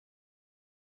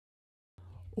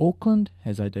Auckland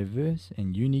has a diverse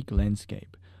and unique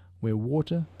landscape where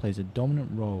water plays a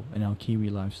dominant role in our Kiwi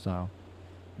lifestyle.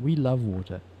 We love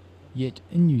water, yet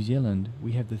in New Zealand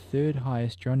we have the third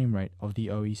highest drowning rate of the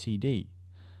OECD.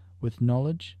 With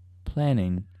knowledge,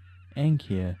 planning and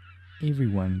care,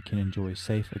 everyone can enjoy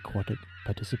safe aquatic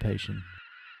participation.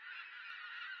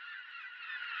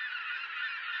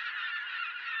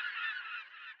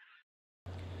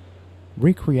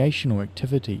 Recreational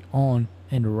activity on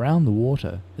and around the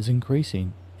water is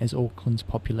increasing as Auckland's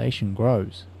population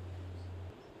grows.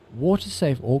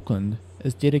 WaterSafe Auckland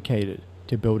is dedicated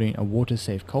to building a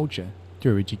water-safe culture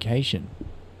through education.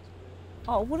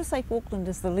 WaterSafe Auckland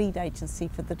is the lead agency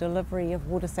for the delivery of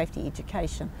water safety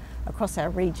education across our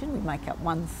region. We make up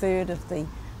 1/3 of the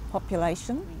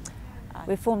population.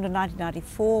 We formed in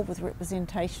 1994 with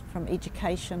representation from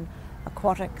education,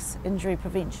 aquatics, injury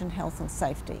prevention, health and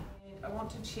safety. I want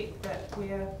to check that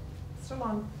we're still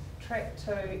on track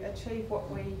to achieve what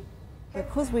we have.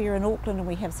 Because we are in Auckland and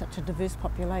we have such a diverse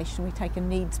population, we take a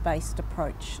needs-based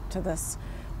approach to this.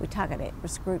 We target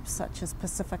at-risk groups such as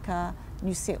Pacifica,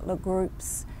 new settler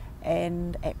groups,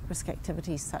 and at-risk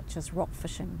activities such as rock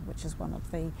fishing, which is one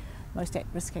of the most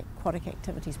at-risk aquatic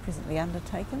activities presently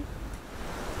undertaken.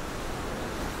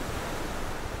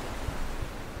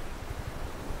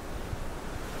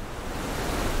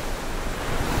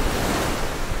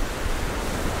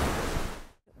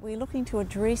 We're looking to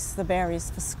address the barriers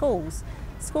for schools.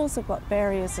 Schools have got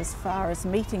barriers as far as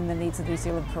meeting the needs of the New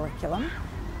Zealand curriculum,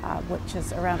 which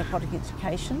is around aquatic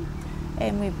education,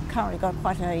 and we've currently got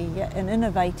quite an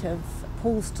innovative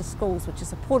Pools to Schools, which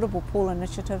is a portable pool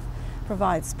initiative,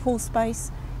 provides pool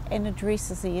space and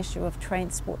addresses the issue of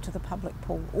transport to the public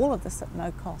pool, all of this at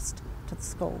no cost to the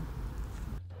school.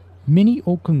 Many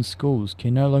Auckland schools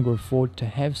can no longer afford to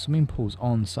have swimming pools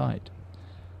on site,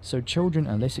 so children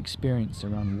are less experienced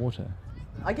around water.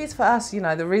 I guess for us,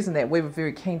 the reason that we were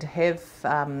very keen to have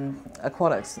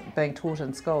aquatics being taught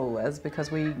in school is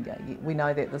because we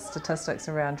know that the statistics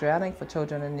around drowning for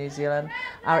children in New Zealand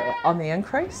are on the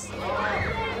increase.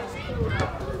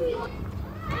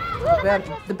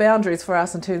 The boundaries for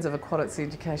us in terms of aquatics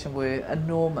education were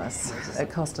enormous. It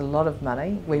cost a lot of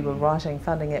money. We were writing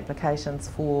funding applications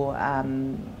for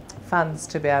funds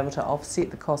to be able to offset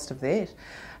the cost of that.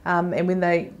 And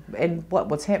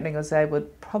what's happening is they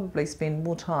would probably spend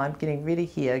more time getting ready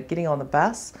here, getting on the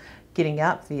bus, getting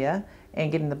up there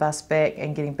and getting the bus back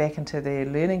and getting back into their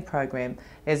learning program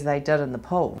as they did in the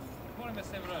pool. Good morning,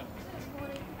 Miss Everett.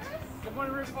 Good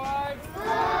morning, Route 5.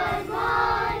 Good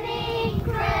morning,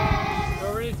 Chris.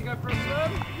 You're ready to go for a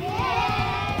swim?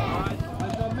 Yeah. All right,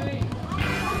 that's on me.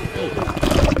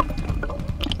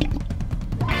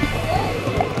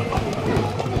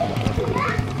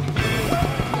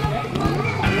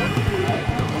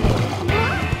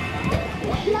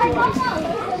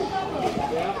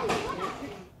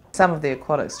 Some of the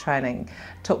aquatics training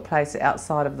took place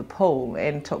outside of the pool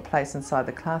and took place inside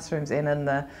the classrooms and in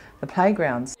the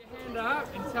playgrounds. Put your hand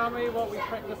up and tell me what we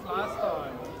practiced last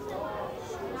time.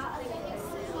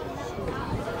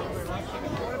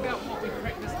 What about what we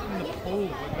practiced in the pool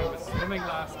when we were swimming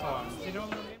last time? Do you know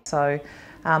what I mean? So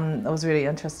it was really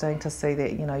interesting to see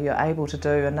that you're able to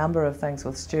do a number of things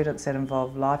with students that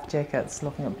involve life jackets,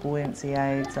 looking at buoyancy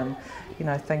aids and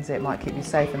things that might keep you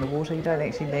safe in the water. You don't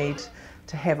actually need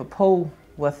to have a pool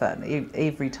with it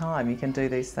every time. You can do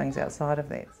these things outside of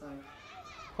that.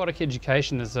 Aquatic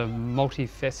education is a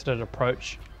multifaceted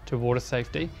approach to water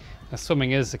safety. Now,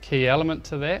 swimming is a key element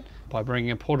to that. By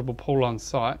bringing a portable pool on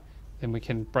site, then we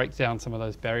can break down some of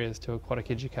those barriers to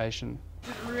aquatic education.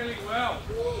 Did really well.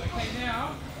 Okay,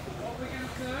 now what we're going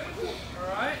to do, all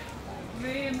right,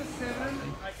 me and the 7.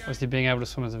 Obviously being able to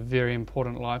swim is a very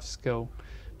important life skill,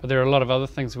 but there are a lot of other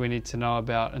things we need to know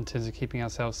about in terms of keeping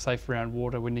ourselves safe around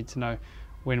water. We need to know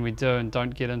when we do and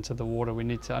don't get into the water. We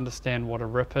need to understand what a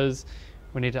rip is.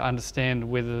 We need to understand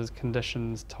weather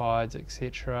conditions, tides,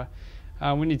 etc.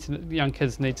 Young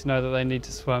kids need to know that they need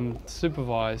to swim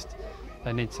supervised.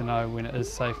 They need to know when it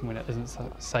is safe and when it isn't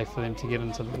safe for them to get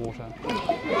into the water.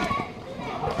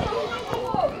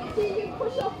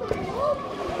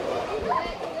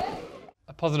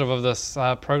 A positive of this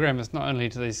program is not only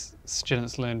do these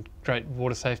students learn great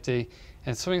water safety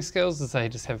and swimming skills, is they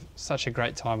just have such a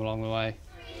great time along the way.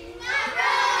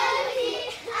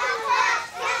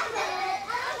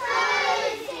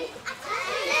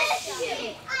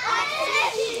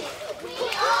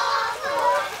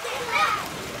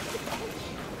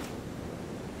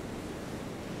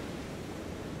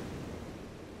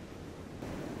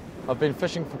 I've been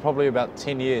fishing for probably about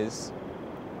 10 years.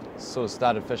 Sort of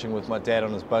started fishing with my dad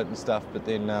on his boat and stuff, but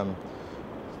then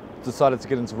decided to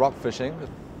get into rock fishing.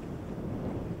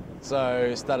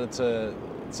 So started to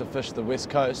fish the west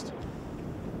coast.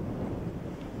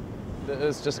 It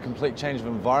was just a complete change of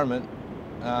environment.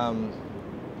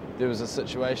 There was a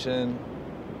situation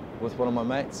with one of my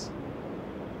mates.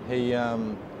 He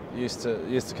used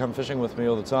to come fishing with me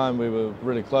all the time. We were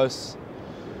really close.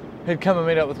 He'd come and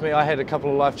meet up with me. I had a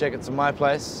couple of life jackets in my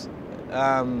place,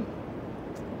 and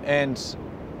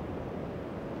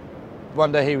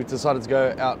one day he decided to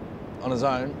go out on his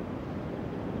own,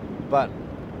 but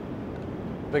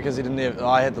because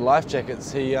I had the life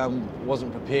jackets, he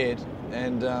wasn't prepared,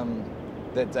 and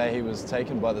that day he was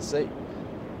taken by the sea.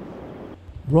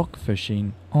 Rock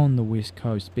fishing on the west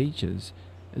coast beaches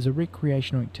is a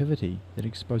recreational activity that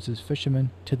exposes fishermen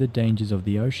to the dangers of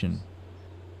the ocean.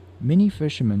 Many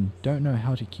fishermen don't know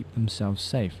how to keep themselves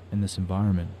safe in this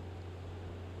environment.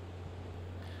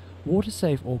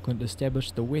 WaterSafe Auckland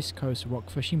established the West Coast Rock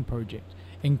Fishing Project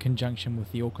in conjunction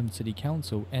with the Auckland City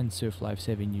Council and Surf Life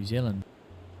Savvy New Zealand.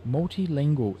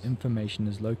 Multilingual information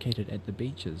is located at the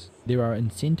beaches. There are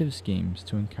incentive schemes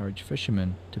to encourage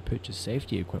fishermen to purchase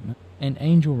safety equipment, and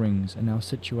angel rings are now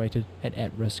situated at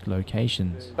at-risk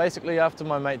locations. Basically, after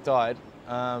my mate died,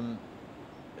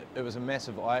 it was a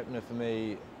massive eye-opener for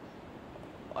me.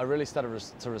 I really started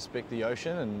to respect the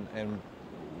ocean and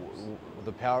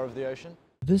the power of the ocean.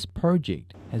 This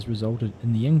project has resulted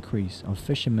in the increase of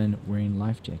fishermen wearing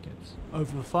life jackets.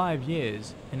 Over 5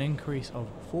 years, an increase of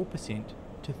 4%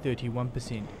 to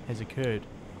 31% has occurred.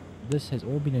 This has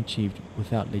all been achieved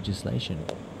without legislation.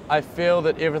 I feel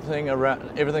that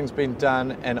everything's been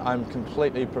done, and I'm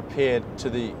completely prepared to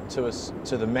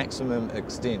the maximum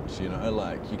extent. You know,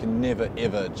 like, you can never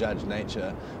ever judge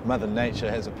nature. Mother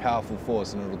Nature has a powerful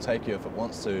force, and it'll take you if it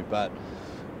wants to. But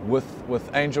with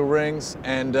angel rings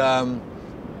and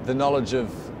the knowledge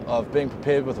of being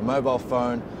prepared with a mobile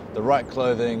phone, the right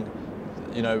clothing,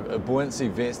 you know, a buoyancy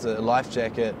vest, a life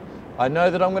jacket, I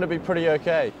know that I'm going to be pretty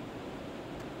okay.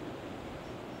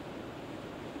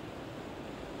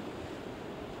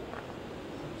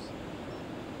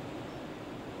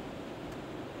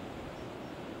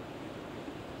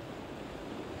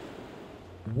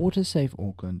 WaterSafe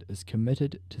Auckland is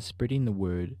committed to spreading the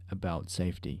word about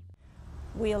safety.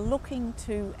 We are looking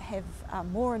to have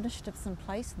more initiatives in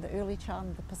place in the early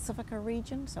childhood of the Pacifica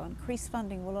region, so increased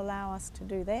funding will allow us to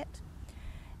do that.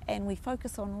 And we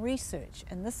focus on research,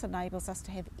 and this enables us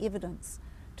to have evidence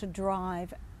to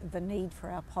drive the need for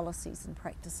our policies and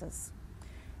practices.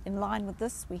 In line with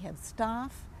this, we have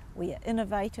staff, we are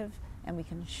innovative, and we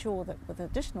can ensure that with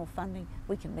additional funding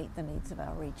we can meet the needs of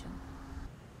our region.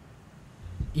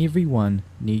 Everyone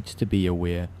needs to be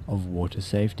aware of water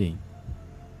safety.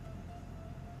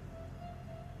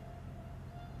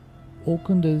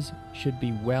 Aucklanders should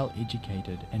be well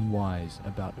educated and wise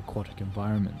about aquatic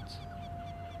environments.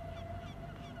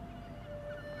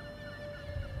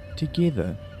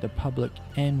 Together, the public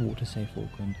and WaterSafe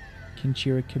Auckland can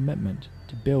share a commitment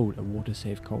to build a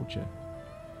water-safe culture.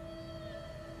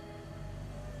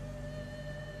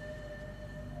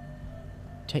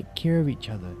 Take care of each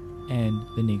other and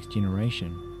the next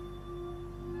generation,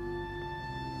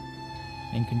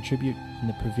 and contribute in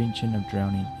the prevention of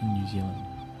drowning in New Zealand.